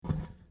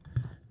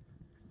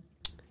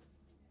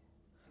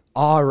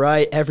All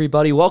right,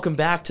 everybody. Welcome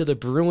back to the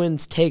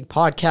Bruins Take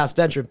podcast.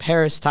 Benjamin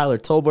Paris, Tyler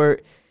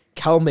Tolbert,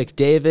 Kel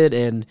McDavid,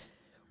 and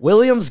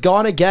William's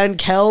gone again.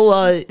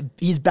 Kel,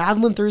 he's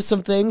battling through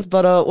some things,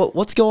 but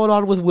what's going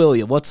on with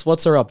William? What's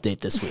our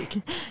update this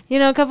week?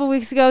 A couple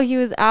weeks ago, he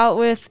was out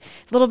with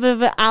a little bit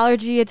of an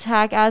allergy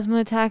attack, asthma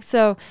attack.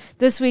 So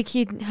this week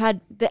he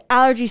had the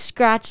allergy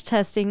scratch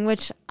testing,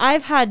 which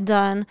I've had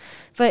done.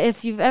 But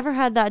if you've ever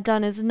had that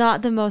done, it's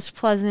not the most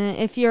pleasant.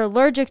 If you're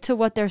allergic to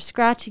what they're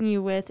scratching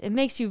you with, it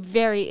makes you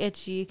very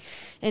itchy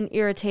and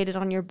irritated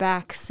on your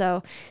back.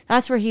 So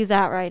that's where he's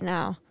at right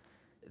now.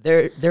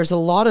 There's a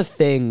lot of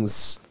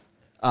things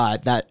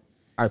that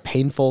are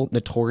painful,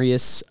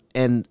 notorious,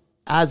 and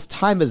as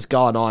time has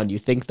gone on, you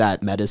think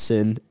that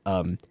medicine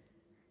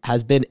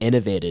has been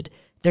innovated.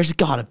 There's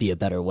got to be a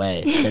better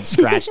way than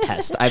scratch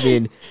test. I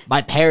mean,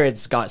 my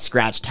parents got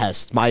scratch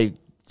tests. My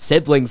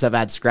siblings have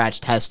had scratch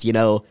tests,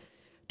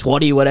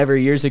 20 whatever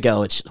years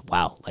ago. It's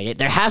wow.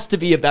 There has to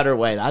be a better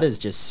way. That is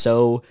just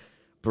so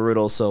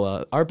brutal.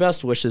 So our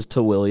best wishes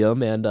to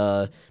William,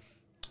 and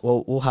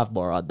we'll have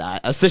more on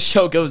that as the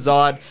show goes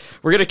on.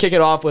 We're going to kick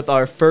it off with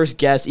our first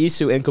guest,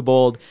 Isu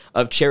Incabold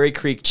of Cherry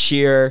Creek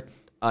Cheer.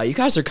 You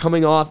guys are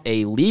coming off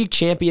a league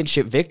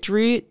championship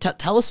victory.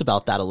 Tell us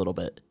about that a little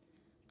bit.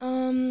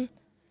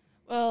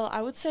 Well,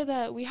 I would say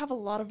that we have a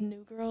lot of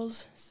new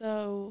girls,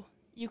 so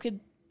you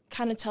could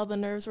kind of tell the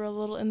nerves were a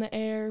little in the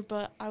air,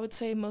 but I would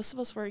say most of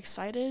us were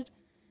excited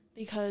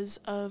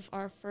because of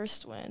our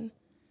first win.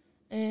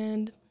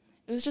 And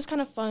it was just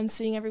kind of fun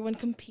seeing everyone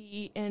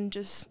compete and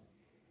just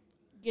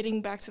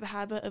getting back to the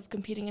habit of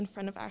competing in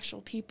front of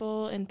actual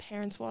people and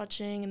parents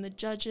watching and the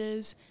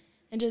judges,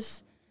 and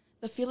just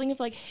the feeling of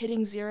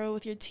hitting zero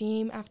with your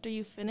team after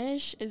you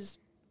finish is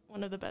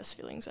one of the best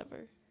feelings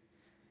ever.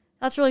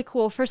 That's really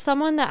cool. For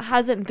someone that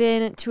hasn't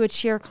been to a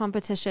cheer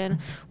competition,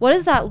 what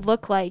does that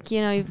look like?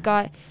 You've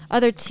got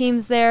other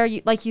teams there.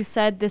 Like you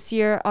said, this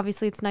year,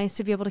 obviously it's nice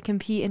to be able to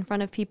compete in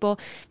front of people.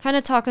 Kind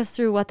of talk us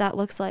through what that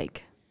looks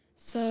like.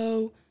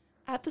 So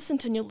at the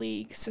Centennial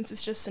League, since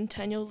it's just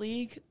Centennial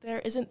League,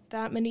 there isn't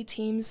that many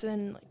teams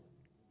in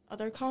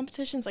other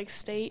competitions like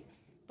state,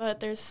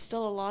 but there's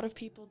still a lot of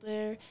people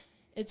there.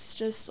 It's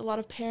just a lot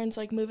of parents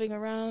moving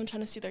around,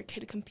 trying to see their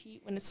kid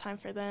compete when it's time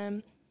for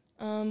them.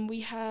 We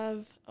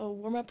have a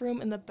warm-up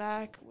room in the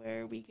back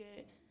where we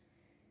get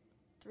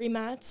 3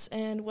 mats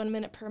and 1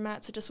 minute per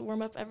mat to just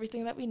warm up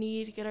everything that we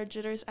need, get our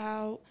jitters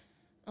out.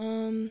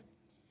 And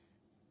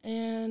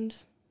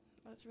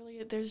that's really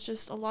it. There's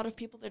just a lot of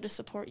people there to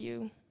support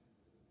you.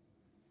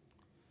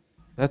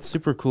 That's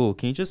super cool.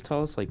 Can you just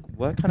tell us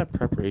what kind of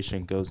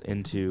preparation goes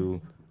into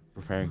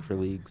preparing for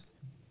leagues?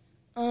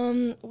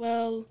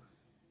 Well,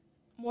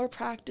 more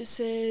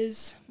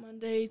practices,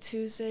 Monday,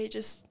 Tuesday,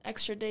 just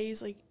extra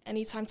days,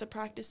 any time to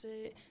practice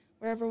it,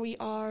 wherever we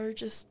are,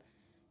 just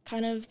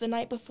kind of the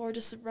night before,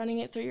 just running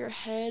it through your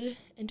head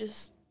and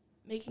just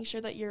making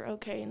sure that you're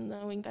okay and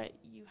knowing that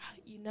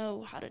you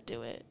know how to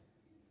do it.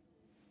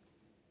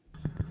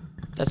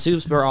 That's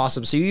super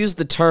awesome. So you use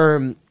the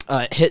term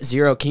hit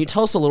zero. Can you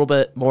tell us a little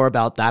bit more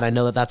about that? I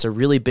know that that's a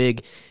really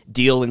big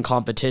deal in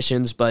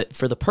competitions, but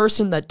for the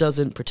person that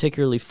doesn't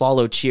particularly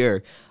follow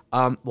cheer,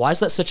 why is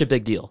that such a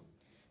big deal?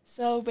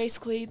 So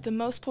basically, the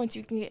most points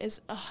you can get is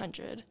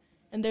 100.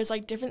 And there's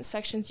different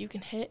sections you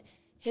can hit.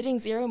 Hitting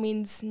zero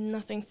means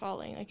nothing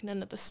falling,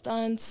 none of the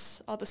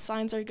stunts, all the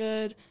signs are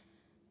good,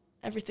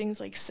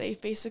 everything's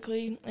safe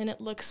basically, and it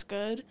looks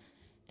good.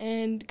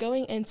 And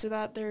going into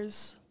that,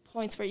 there's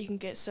points where you can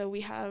get. So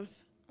we have,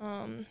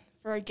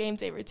 for our game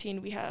day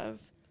routine, we have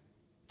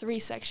 3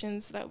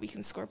 sections that we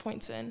can score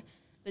points in: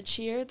 the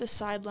cheer, the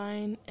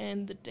sideline,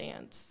 and the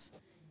dance.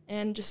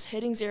 And just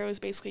hitting zero is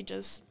basically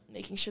just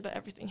making sure that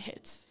everything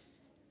hits.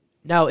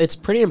 Now, it's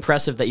pretty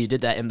impressive that you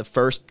did that in the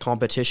first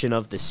competition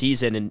of the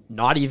season and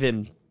not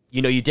even,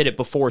 you did it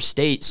before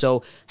state.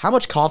 So how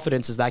much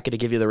confidence is that going to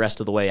give you the rest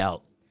of the way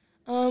out?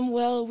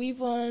 Well, we've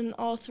won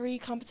all 3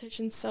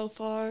 competitions so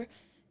far,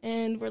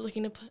 and we're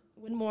looking to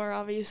win more,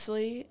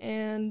 obviously.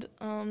 And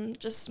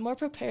just more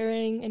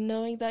preparing and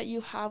knowing that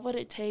you have what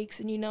it takes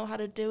and you know how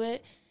to do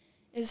it.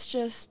 It's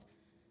just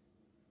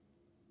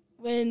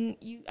when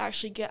you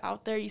actually get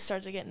out there, you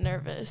start to get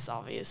nervous,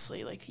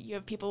 obviously. You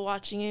have people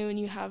watching you and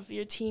you have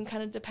your team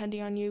kind of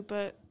depending on you,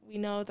 but we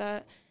know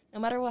that no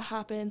matter what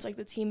happens,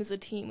 the team is a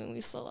team and we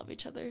still love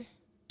each other.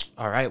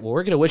 All right, well,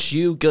 we're going to wish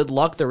you good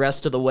luck the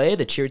rest of the way,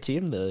 the cheer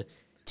team, the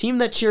team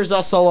that cheers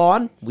us all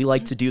on. We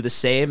like to do the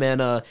same,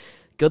 and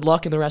good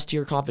luck in the rest of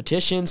your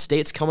competition.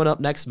 State's coming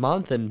up next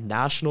month and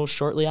nationals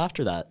shortly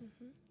after that.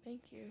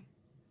 Thank you.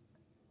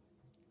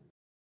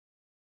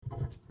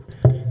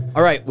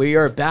 All right, we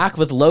are back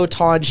with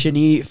Lotan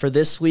Chani for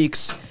this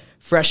week's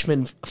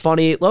Freshman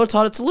Funny.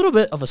 Lotan, it's a little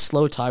bit of a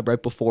slow time right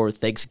before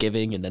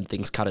Thanksgiving, and then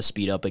things kind of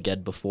speed up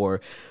again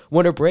before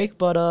winter break.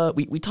 But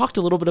we talked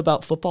a little bit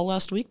about football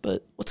last week,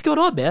 but what's going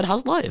on, man?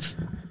 How's life?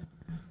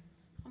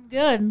 I'm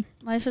good.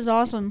 Life is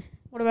awesome.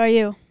 What about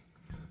you?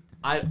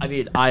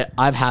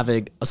 I'm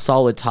having a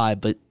solid time,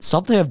 but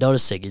something I'm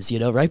noticing is,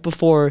 right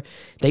before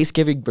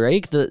Thanksgiving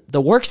break,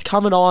 the work's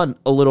coming on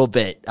a little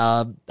bit.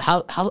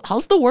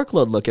 How's the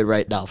workload looking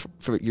right now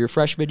for your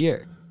freshman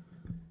year?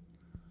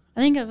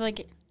 I think I have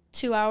like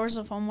 2 hours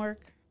of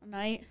homework a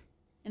night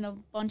and a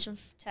bunch of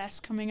tests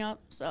coming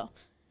up. So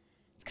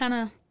it's kind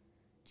of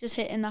just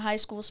hitting the high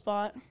school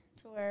spot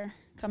to where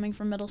coming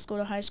from middle school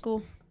to high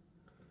school.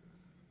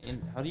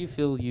 And how do you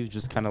feel you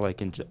just kind of like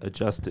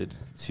adjusted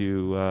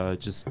to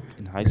just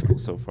in high school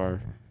so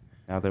far,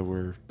 now that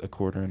we're a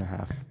quarter and a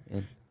half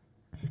in?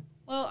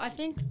 Well, I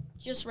think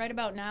just right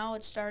about now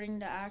it's starting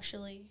to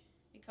actually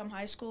become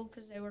high school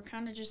because they were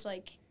kind of just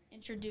like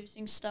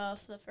introducing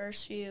stuff the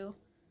first few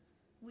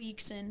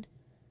weeks and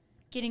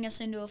getting us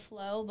into a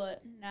flow,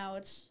 but now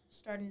it's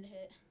starting to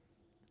hit.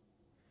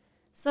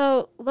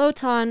 So,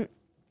 Lotan,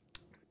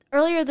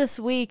 earlier this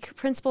week,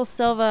 Principal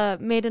Silva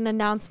made an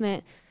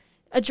announcement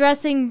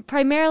addressing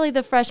primarily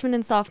the freshman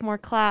and sophomore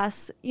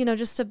class,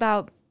 just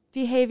about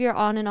behavior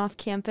on and off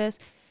campus.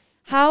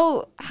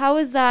 How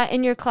is that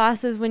in your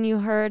classes when you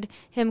heard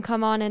him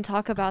come on and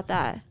talk about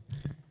that?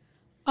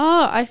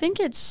 I think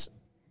it's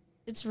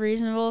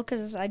reasonable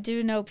because I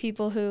do know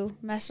people who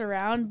mess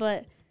around,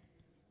 but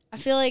I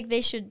feel like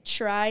they should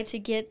try to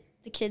get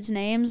the kids'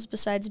 names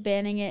besides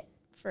banning it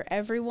for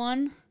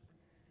everyone.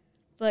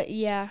 But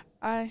yeah,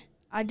 I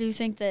do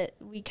think that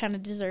we kind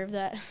of deserve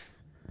that.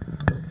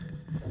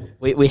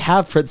 We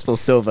have Principal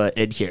Silva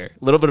in here.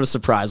 A little bit of a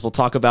surprise. We'll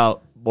talk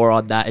about more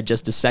on that in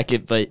just a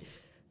second. But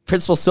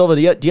Principal Silva,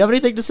 do you have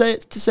anything to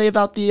say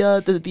about the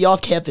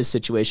off-campus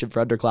situation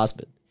for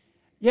underclassmen?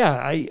 Yeah,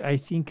 I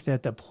think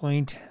that the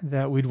point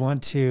that we'd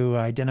want to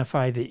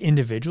identify the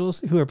individuals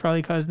who are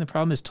probably causing the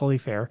problem is totally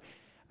fair.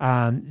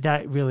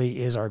 That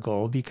really is our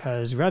goal,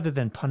 because rather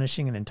than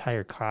punishing an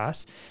entire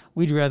class,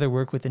 we'd rather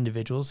work with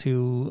individuals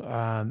who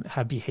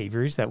have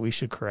behaviors that we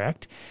should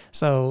correct.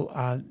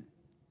 So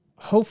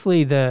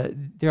hopefully there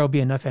will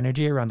be enough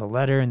energy around the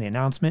letter and the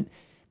announcement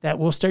that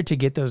we'll start to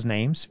get those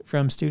names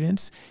from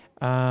students,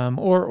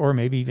 or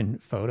maybe even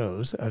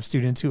photos of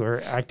students who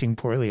are acting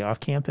poorly off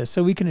campus,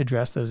 so we can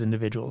address those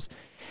individuals.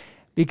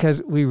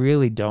 Because we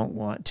really don't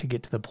want to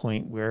get to the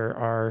point where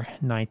our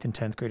 9th and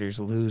 10th graders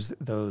lose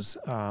those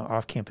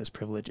off-campus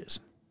privileges.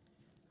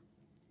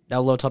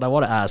 Now, Lotan, I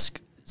want to ask,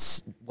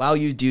 while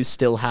you do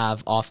still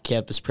have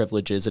off-campus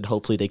privileges and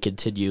hopefully they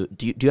continue,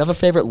 do you have a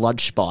favorite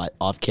lunch spot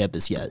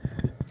off-campus yet?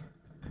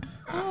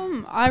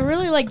 I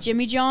really like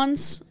Jimmy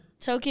John's.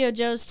 Tokyo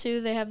Joe's, too.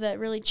 They have that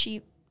really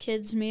cheap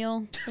kids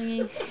meal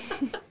thingy.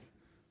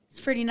 It's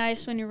pretty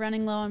nice when you're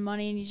running low on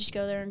money and you just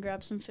go there and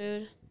grab some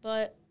food.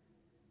 But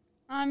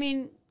I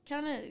mean,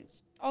 kind of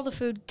all the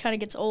food kind of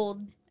gets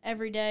old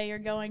every day. You're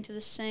going to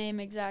the same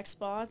exact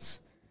spots.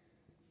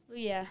 But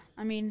yeah,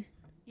 I mean,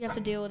 you have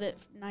to deal with it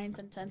 9th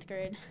and 10th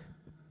grade.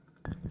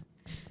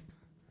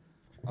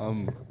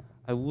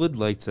 I would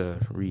like to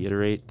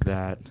reiterate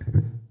that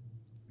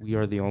we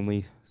are the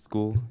only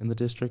school in the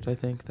district, I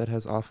think, that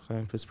has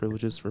off-campus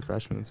privileges for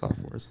freshmen and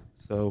sophomores.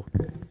 So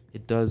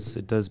it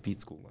does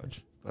beat school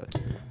lunch, but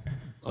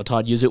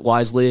Lotan, use it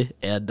wisely,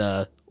 and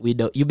we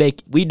know you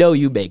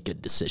make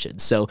good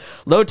decisions. So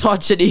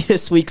Lotan Chini,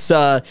 this week's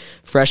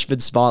freshman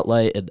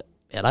spotlight, and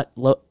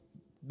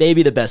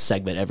maybe the best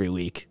segment every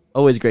week.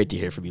 Always great to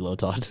hear from you,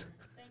 Lotan.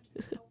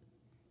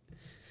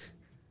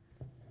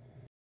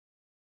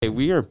 Okay,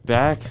 we are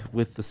back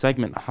with the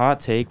segment Hot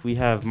Take. We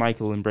have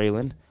Michael and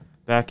Braylon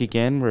back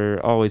again. We're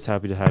always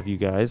happy to have you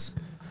guys.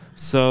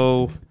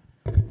 So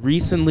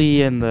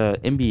recently in the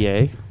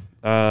NBA,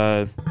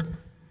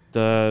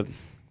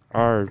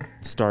 our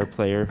star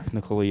player,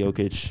 Nikola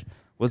Jokic,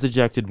 was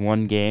ejected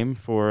one game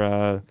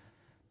for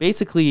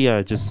basically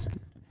just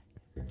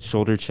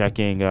shoulder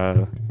checking.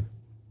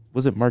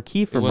 Was it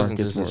Markieff or It wasn't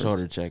Marcus just a Morris?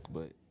 shoulder check,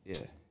 but yeah.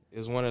 It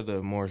was one of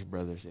the Morris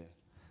brothers, yeah.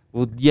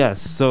 Well, yes.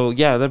 So,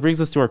 yeah, that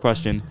brings us to our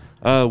question.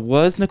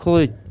 Was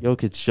Nikola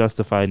Jokic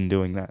justified in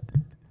doing that?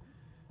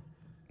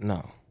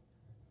 No.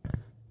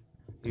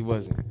 He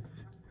wasn't.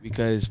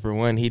 Because, for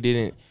one,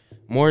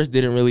 Morris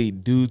didn't really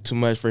do too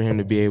much for him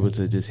to be able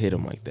to just hit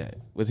him like that.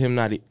 With him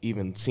not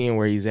even seeing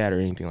where he's at or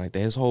anything like that.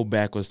 His whole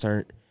back was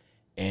turned,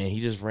 and he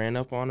just ran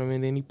up on him,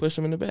 and then he pushed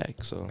him in the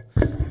back. So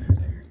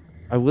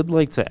I would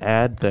like to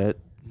add that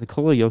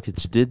Nikola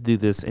Jokic did do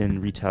this in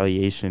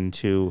retaliation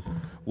to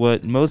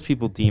what most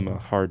people deem a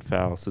hard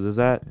foul. So does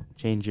that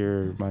change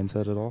your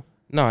mindset at all?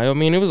 No, I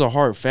mean, it was a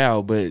hard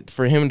foul, but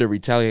for him to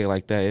retaliate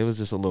like that, it was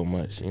just a little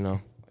much, you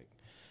know.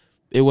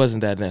 It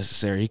wasn't that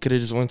necessary. He could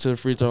have just went to the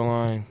free throw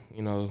line,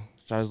 you know,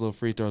 shot his little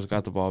free throws,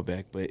 got the ball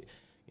back. But,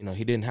 you know,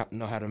 he didn't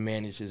know how to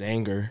manage his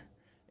anger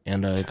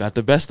and got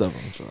the best of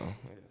him. So,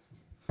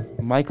 yeah.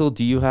 Michael,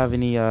 do you have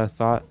any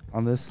thought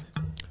on this?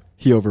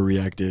 He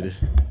overreacted.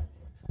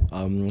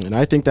 And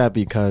I think that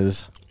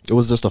because it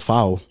was just a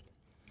foul.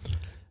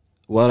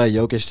 What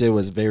Jokic did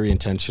was very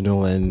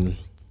intentional and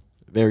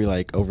very,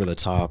 over the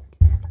top.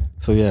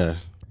 So, yeah.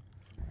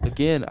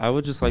 Again, I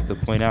would just like to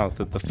point out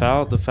that the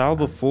foul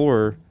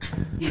before,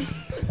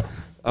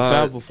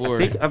 foul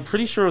before. I'm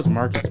pretty sure it was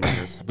Marcus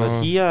Morris,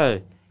 but he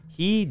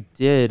he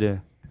did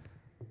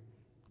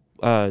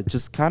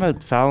just kind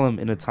of foul him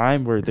in a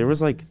time where there was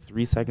like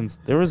 3 seconds.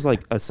 There was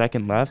like a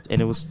second left,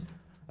 and it was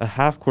a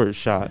half-court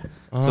shot.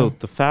 So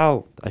the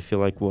foul, I feel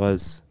like,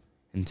 was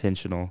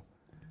intentional.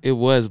 It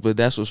was, but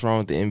that's what's wrong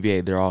with the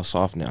NBA. They're all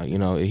soft now. You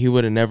know, he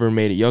would have never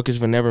made it.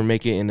 Jokic would never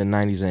make it in the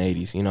 90s and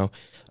 80s, you know.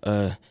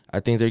 I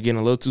think they're getting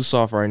a little too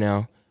soft right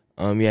now.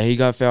 Yeah, he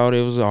got fouled.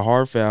 It was a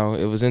hard foul.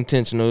 It was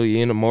intentional.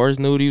 You know, Morris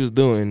knew what he was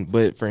doing,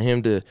 but for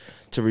him to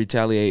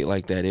retaliate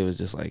like that, it was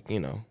just like, you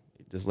know,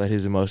 just let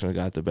his emotions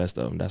got the best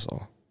of him. That's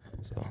all.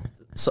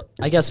 So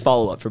I guess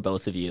follow up for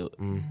both of you.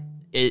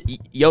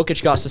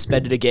 Jokic got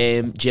suspended a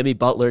game. Jimmy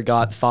Butler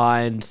got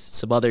fined.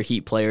 Some other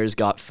Heat players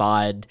got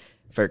fined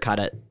for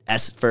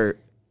for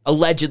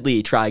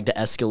allegedly trying to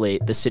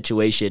escalate the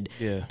situation.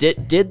 Yeah.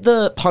 Did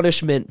the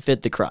punishment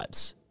fit the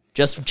crimes?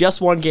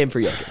 Just one game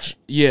for Jokic.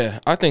 Yeah,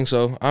 I think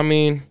so. I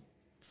mean,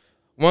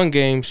 one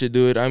game should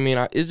do it. I mean,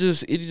 he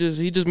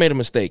just made a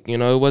mistake. You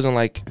know, it wasn't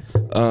like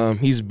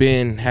he's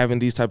been having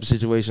these type of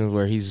situations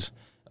where he's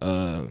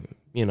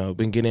you know,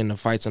 been getting into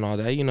fights and all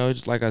that. You know,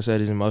 just like I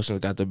said, his emotions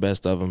got the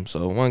best of him.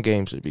 So one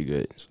game should be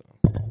good. So.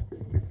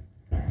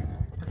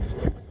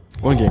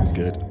 One game's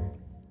good.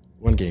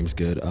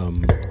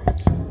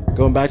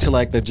 Going back to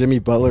like the Jimmy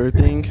Butler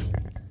thing,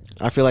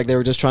 I feel like they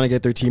were just trying to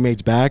get their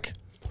teammates back.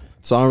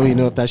 So I don't really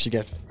know if they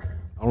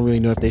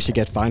should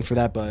get fined for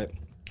that, but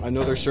I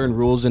know there's certain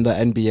rules in the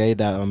NBA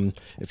that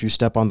if you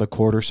step on the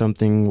court or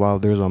something while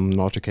there's an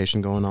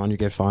altercation going on, you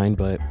get fined,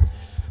 but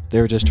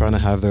they were just trying to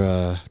have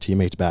their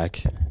teammates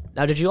back.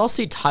 Now, did you all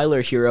see Tyler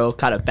Hero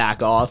kind of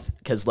back off?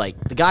 Because,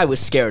 like, the guy was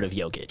scared of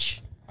Jokic.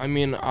 I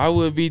mean, I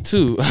would be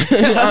too.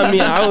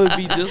 I would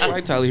be just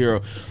like Tyler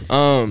Hero.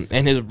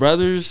 And his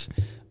brothers,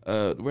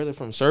 where they're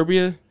from,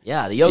 Serbia?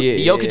 Yeah, the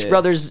Jokic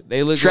brothers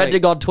they look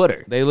trending on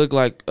Twitter. They look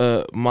like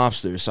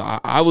mobsters, so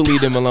I would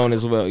leave them alone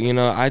as well. You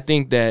know, I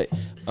think that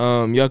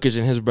Jokic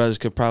and his brothers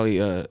could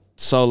probably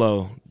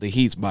solo the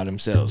Heats by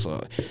themselves.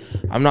 So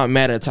I'm not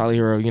mad at Tyler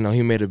Hero. You know,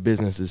 he made a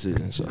business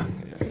decision. So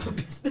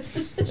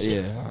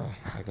yeah,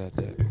 I got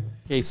that.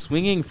 Okay,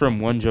 swinging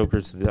from one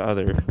Joker to the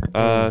other.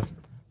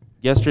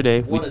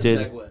 Yesterday we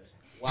did. Segue.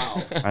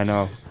 Wow. I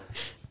know.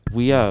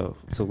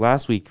 So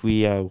last week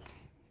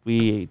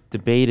we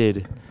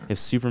debated if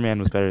Superman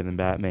was better than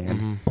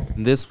Batman.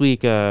 And this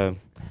week we're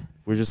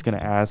just gonna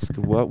ask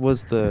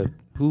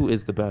who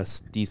is the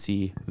best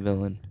DC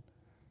villain?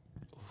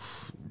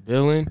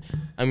 Villain?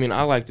 I mean,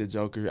 I like the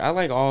Joker. I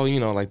like all,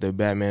 you know, like the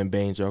Batman,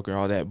 Bane, Joker,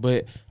 all that.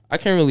 But I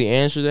can't really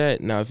answer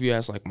that. Now, if you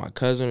ask like my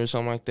cousin or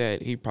something like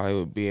that, he probably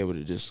would be able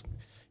to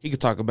he could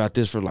talk about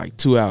this for like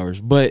 2 hours.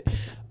 But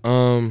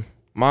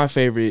my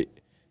favorite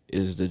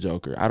is the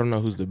Joker. I don't know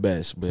who's the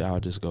best, but I'll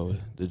just go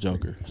with the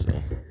Joker. So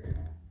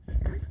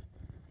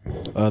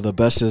The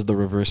best is the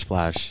Reverse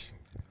Flash,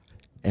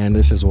 and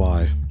this is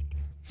why.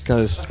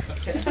 Because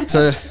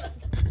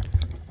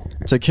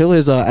to kill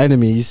his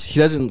enemies, he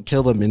doesn't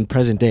kill them in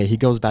present day. He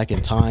goes back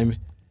in time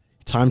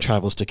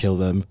travels to kill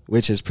them,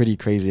 which is pretty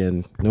crazy,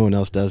 and no one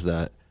else does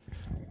that.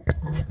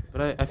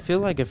 But I feel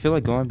like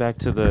going back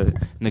to the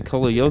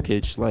Nikola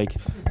Jokic, like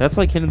that's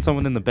like hitting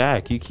someone in the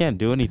back. You can't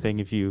do anything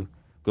if you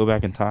go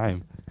back in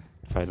time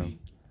to fight him.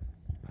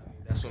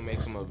 That's what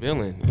makes him a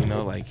villain, you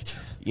know, like,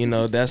 you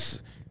know, that's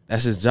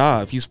his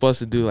job. He's supposed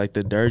to do like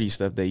the dirty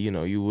stuff that, you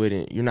know,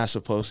 you're not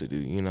supposed to do,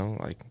 you know,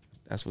 like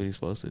that's what he's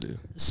supposed to do.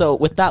 So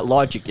with that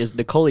logic, is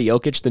Nikola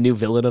Jokic the new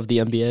villain of the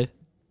NBA?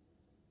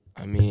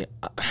 I mean,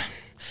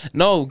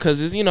 no,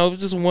 because it's, you know,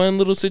 it's just one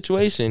little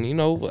situation, you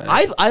know.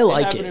 I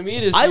like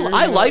it. I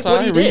like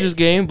what he did. His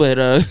game, but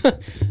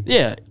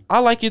yeah, I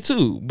like it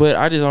too. But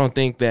I just don't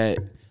think that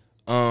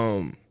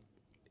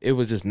it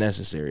was just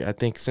necessary. I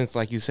think since,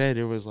 like you said,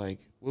 it was like,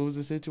 what was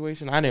the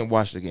situation? I didn't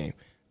watch the game,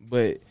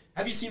 but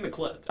have you seen the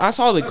clip? I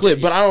saw the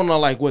clip, but I don't know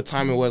like what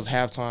time it was,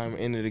 halftime,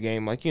 end of the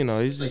game. Like, you know,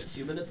 it's just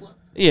like 2 minutes left.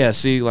 Yeah,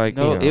 see, like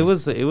no, you know. it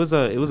was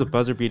a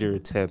buzzer beater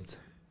attempt.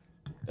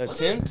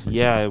 Attempt?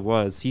 Yeah, it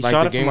was. He like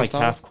shot it from like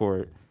style? half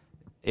court.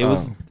 It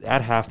was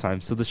at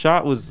halftime, so the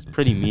shot was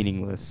pretty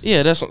meaningless.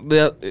 Yeah,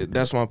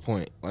 that's my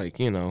point. Like,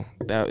 you know,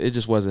 that it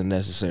just wasn't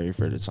necessary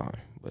for the time.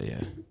 But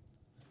yeah.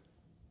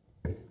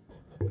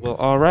 Well,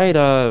 all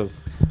right.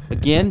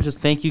 Again,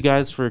 just thank you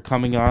guys for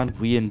coming on.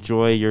 We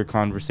enjoy your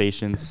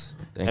conversations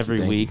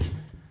every week.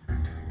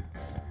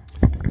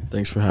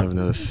 Thanks for having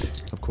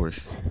us, of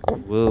course.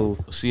 We'll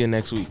see you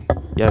next week.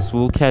 Yes,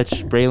 we'll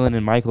catch Braylon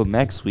and Michael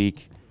next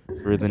week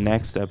for the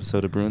next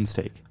episode of Bruins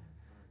Take.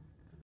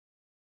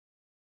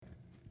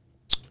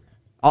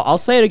 I'll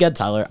say it again,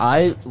 Tyler.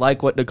 I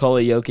like what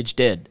Nikola Jokic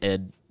did.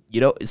 And,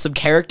 you know, some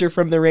character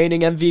from the reigning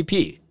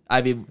MVP.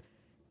 I mean,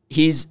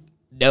 he's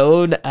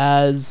known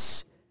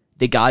as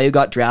the guy who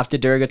got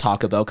drafted during a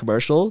Taco Bell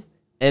commercial.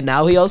 And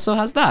now he also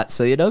has that.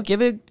 So, you know,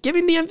 giving the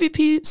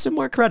MVP some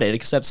more credit.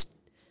 Except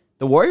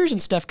the Warriors and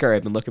Steph Curry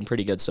have been looking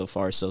pretty good so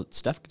far. So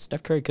Steph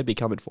Curry could be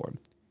coming for him.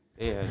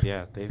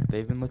 Yeah.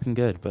 They've been looking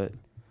good. But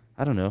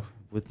I don't know.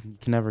 You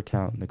can never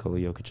count Nikola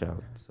Jokic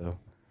out. So.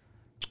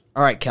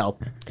 All right, Kel.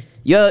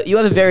 You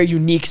have a very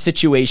unique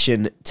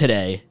situation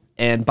today,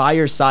 and by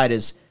your side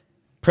is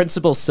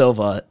Principal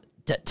Silva,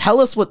 tell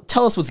us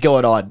what's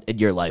going on in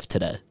your life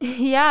today.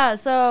 Yeah,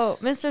 so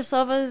Mr.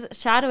 Silva's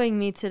shadowing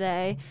me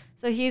today.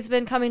 So he's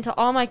been coming to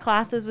all my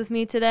classes with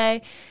me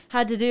today,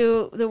 had to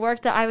do the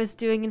work that I was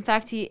doing. In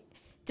fact, he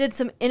did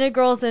some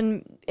integrals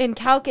in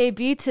Calc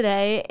AB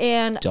today,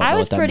 and I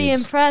was pretty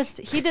impressed.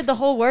 He did the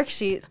whole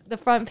worksheet, the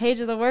front page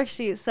of the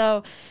worksheet.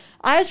 So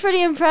I was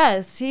pretty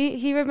impressed.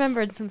 He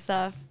remembered some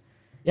stuff.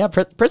 Yeah,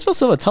 Principal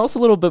Silva, tell us a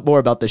little bit more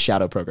about the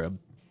shadow program.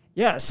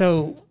 Yeah,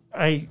 so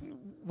I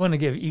want to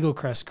give Eagle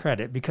Crest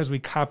credit because we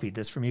copied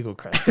this from Eagle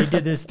Crest. They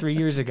did this 3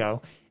 years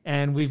ago,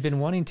 and we've been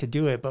wanting to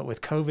do it, but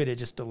with COVID, it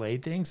just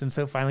delayed things. And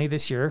so finally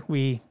this year,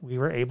 we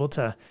were able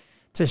to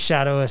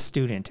shadow a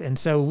student. And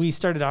so we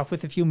started off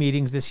with a few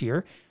meetings this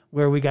year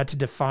where we got to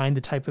define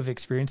the type of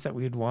experience that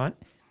we would want.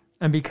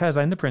 And because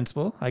I'm the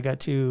principal, I got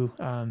to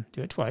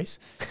do it twice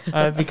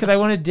because I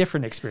wanted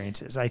different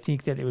experiences. I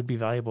think that it would be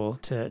valuable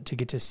to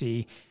get to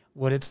see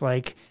what it's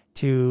like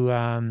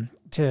to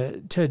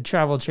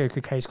travel Cherry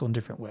Creek High School in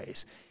different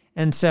ways.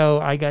 And so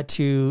I got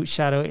to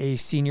shadow a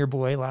senior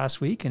boy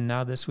last week, and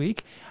now this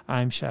week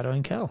I'm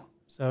shadowing Kel.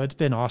 So it's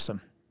been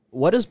awesome.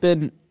 What has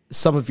been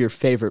some of your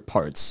favorite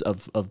parts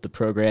of the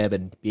program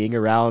and being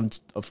around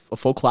a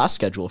full class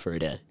schedule for a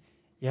day?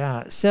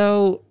 Yeah,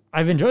 so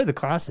I've enjoyed the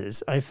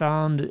classes. I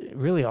found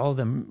really all of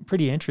them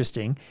pretty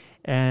interesting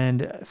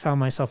and found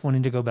myself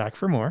wanting to go back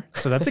for more.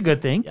 So that's a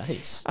good thing.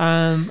 Nice.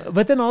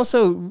 But then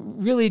also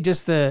really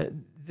just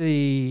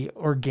the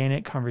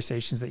organic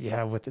conversations that you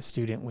have with the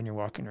student when you're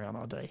walking around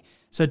all day.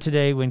 So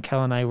today when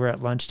Kel and I were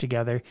at lunch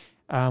together,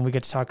 we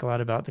get to talk a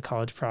lot about the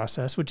college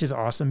process, which is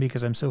awesome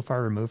because I'm so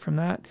far removed from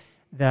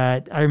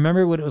that I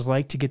remember what it was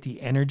like to get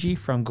the energy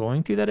from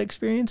going through that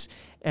experience.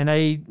 And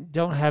I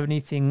don't have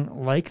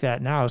anything like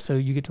that now. So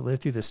you get to live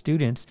through the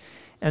students.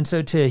 And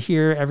so to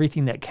hear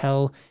everything that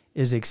Kel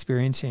is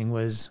experiencing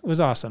was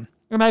awesome.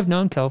 And I've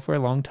known Kel for a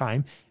long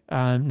time,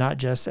 not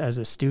just as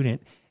a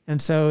student.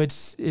 And so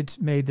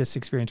it's made this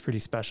experience pretty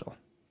special.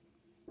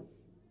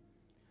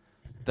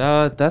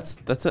 That's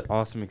an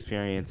awesome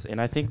experience.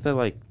 And I think that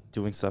like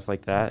doing stuff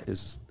like that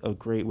is a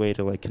great way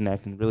to like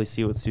connect and really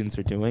see what students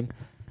are doing.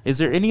 Is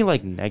there any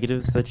like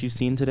negatives that you've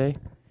seen today?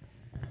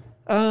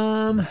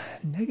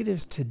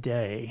 Negatives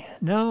today?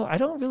 No, I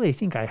don't really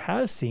think I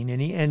have seen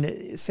any.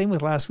 And same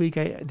with last week.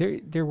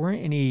 There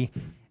weren't any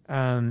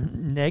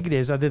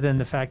negatives other than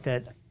the fact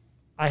that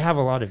I have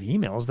a lot of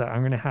emails that I'm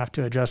going to have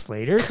to adjust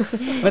later,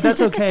 but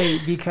that's okay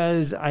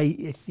because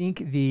I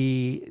think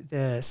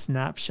the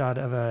snapshot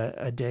of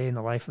a day in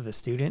the life of a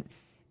student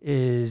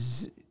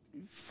is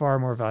far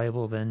more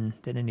valuable than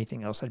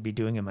anything else I'd be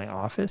doing in my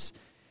office.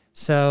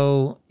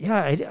 So,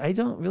 yeah, I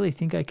don't really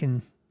think I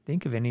can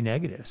think of any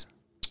negatives.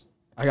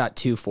 I got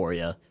two for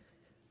you.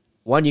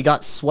 One, you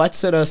got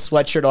sweats and a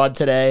sweatshirt on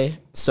today.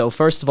 So,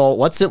 first of all,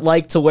 what's it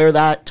like to wear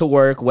that to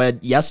work when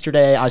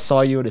yesterday I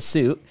saw you in a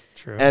suit?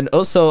 True. And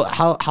also,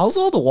 how's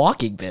all the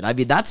walking been? I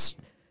mean,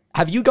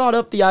 have you gone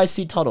up the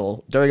IC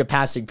tunnel during a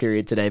passing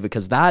period today?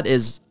 Because that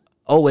is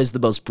always the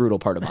most brutal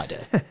part of my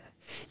day.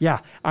 Yeah,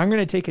 I'm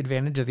going to take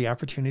advantage of the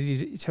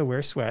opportunity to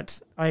wear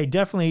sweats. I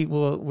definitely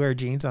will wear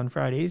jeans on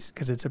Fridays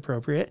because it's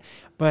appropriate,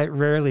 but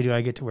rarely do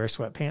I get to wear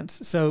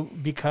sweatpants. So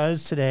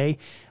because today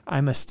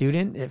I'm a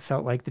student, it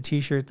felt like the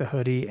t-shirt, the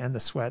hoodie, and the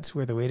sweats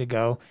were the way to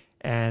go,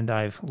 and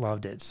I've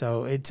loved it.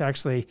 So it's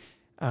actually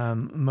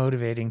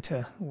motivating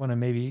to want to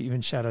maybe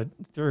even shadow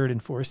third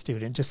and fourth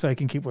student just so I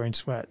can keep wearing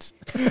sweats.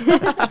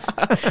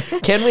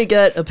 Can we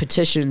get a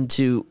petition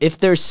to, if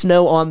there's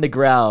snow on the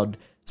ground,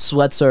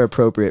 sweats are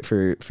appropriate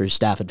for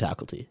staff and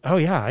faculty? Oh,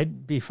 yeah,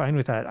 I'd be fine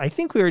with that. I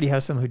think we already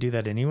have some who do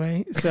that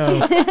anyway.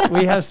 So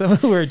we have some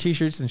who wear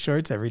T-shirts and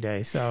shorts every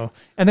day. So,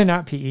 and they're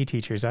not PE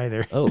teachers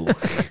either. Oh.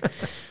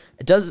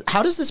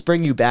 How does this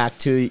bring you back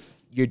to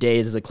your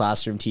days as a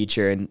classroom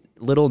teacher, and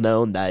little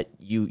known that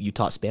you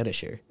taught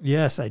Spanish here?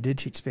 Yes, I did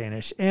teach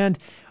Spanish. And,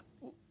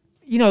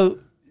 you know,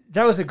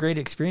 that was a great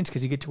experience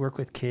because you get to work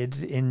with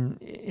kids in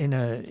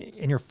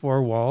your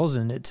four walls,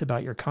 and it's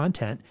about your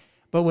content.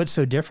 But what's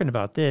so different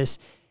about this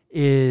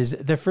is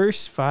the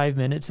first 5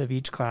 minutes of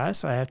each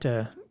class, I have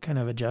to kind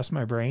of adjust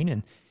my brain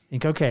and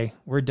think, okay,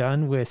 we're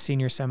done with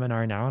senior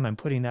seminar now, and I'm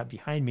putting that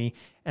behind me.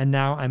 And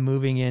now I'm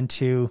moving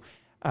into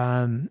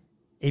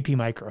AP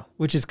Micro,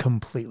 which is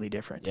completely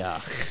different. Yeah.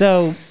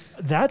 So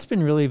that's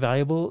been really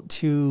valuable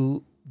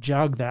to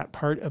jog that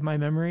part of my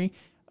memory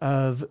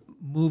of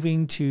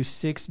moving to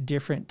 6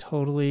 different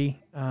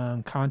totally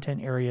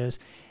content areas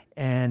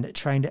and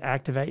trying to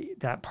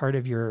activate that part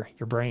of your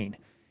brain.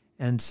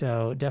 And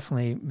so it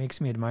definitely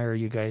makes me admire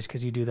you guys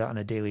because you do that on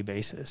a daily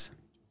basis.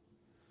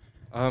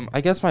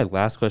 I guess my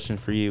last question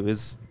for you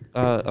is,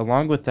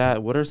 along with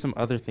that, what are some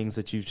other things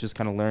that you've just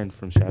kind of learned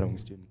from shadowing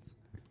students?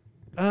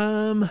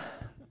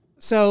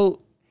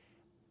 So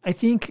I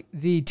think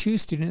the 2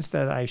 students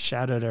that I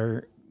shadowed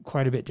are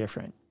quite a bit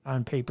different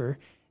on paper.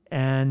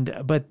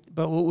 But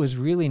what was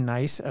really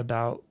nice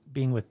about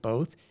being with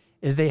both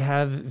is they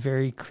have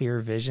very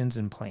clear visions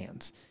and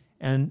plans.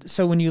 And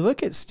so when you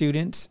look at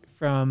students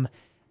from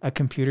a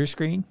computer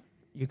screen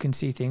You can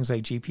see things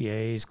like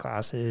GPAs,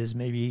 classes,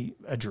 maybe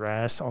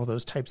address, all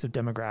those types of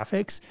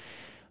demographics.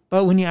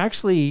 But when you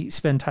actually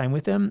spend time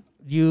with them,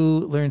 you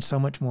learn so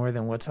much more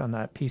than what's on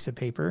that piece of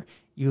paper.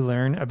 You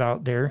learn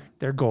about their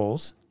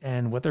goals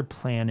and what their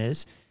plan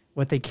is,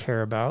 what they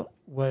care about,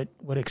 what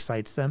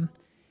excites them.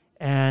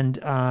 And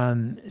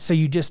so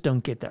you just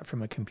don't get that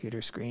from a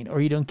computer screen,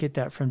 or you don't get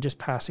that from just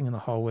passing in the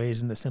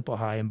hallways and the simple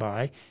hi and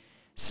bye.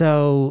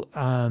 So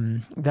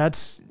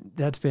that's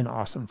been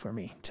awesome for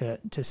me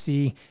to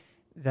see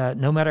that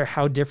no matter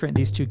how different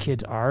these two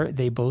kids are,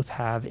 they both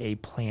have a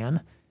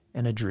plan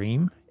and a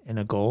dream and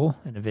a goal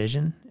and a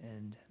vision,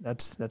 and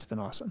that's been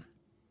awesome.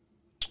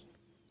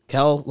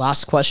 Kel,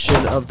 last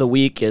question of the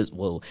week it's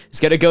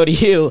going to go to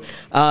you.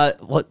 How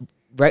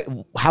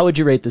would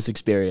you rate this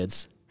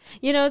experience?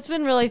 It's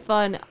been really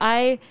fun.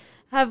 I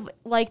have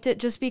liked it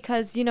just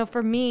because,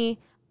 for me,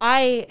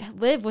 I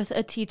live with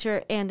a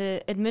teacher and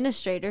an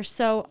administrator,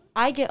 so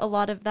I get a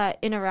lot of that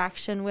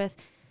interaction with,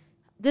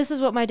 this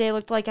is what my day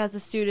looked like as a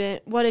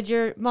student. What did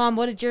your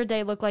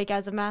day look like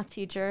as a math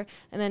teacher?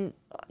 And then,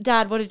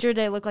 Dad, what did your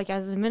day look like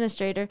as an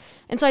administrator?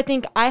 And so I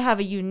think I have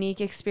a unique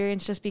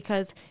experience just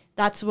because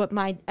that's what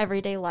my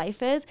everyday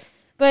life is.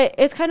 But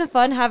it's kind of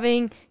fun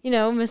having,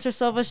 Mr.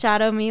 Silva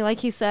shadow me.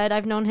 Like he said,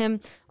 I've known him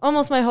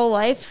almost my whole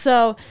life.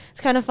 So it's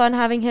kind of fun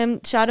having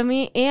him shadow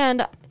me.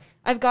 And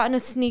I've gotten a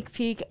sneak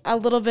peek a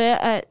little bit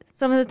at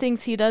some of the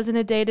things he does in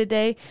a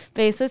day-to-day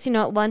basis.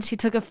 At lunch, he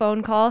took a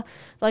phone call,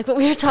 like what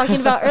we were talking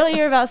about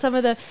earlier about some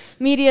of the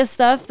media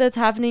stuff that's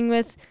happening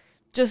with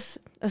just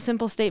a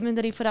simple statement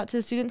that he put out to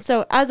the students.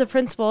 So as a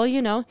principal,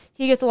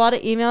 he gets a lot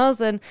of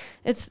emails, and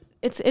it's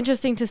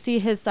interesting to see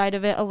his side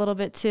of it a little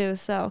bit too.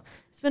 So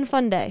it's been a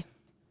fun day.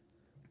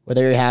 Well,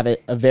 there you have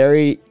it. A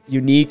very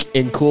unique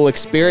and cool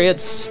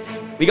experience.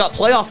 We got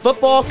playoff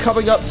football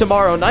coming up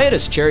tomorrow night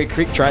as Cherry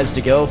Creek tries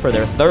to go for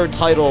their third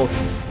title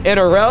in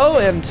a row.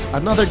 And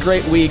another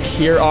great week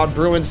here on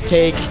Bruins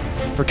Take.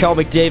 For Kel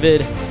McDavid,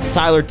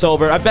 Tyler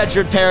Tolbert, I'm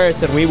Benjamin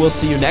Paris, and we will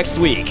see you next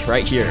week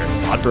right here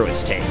on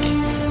Bruins Take.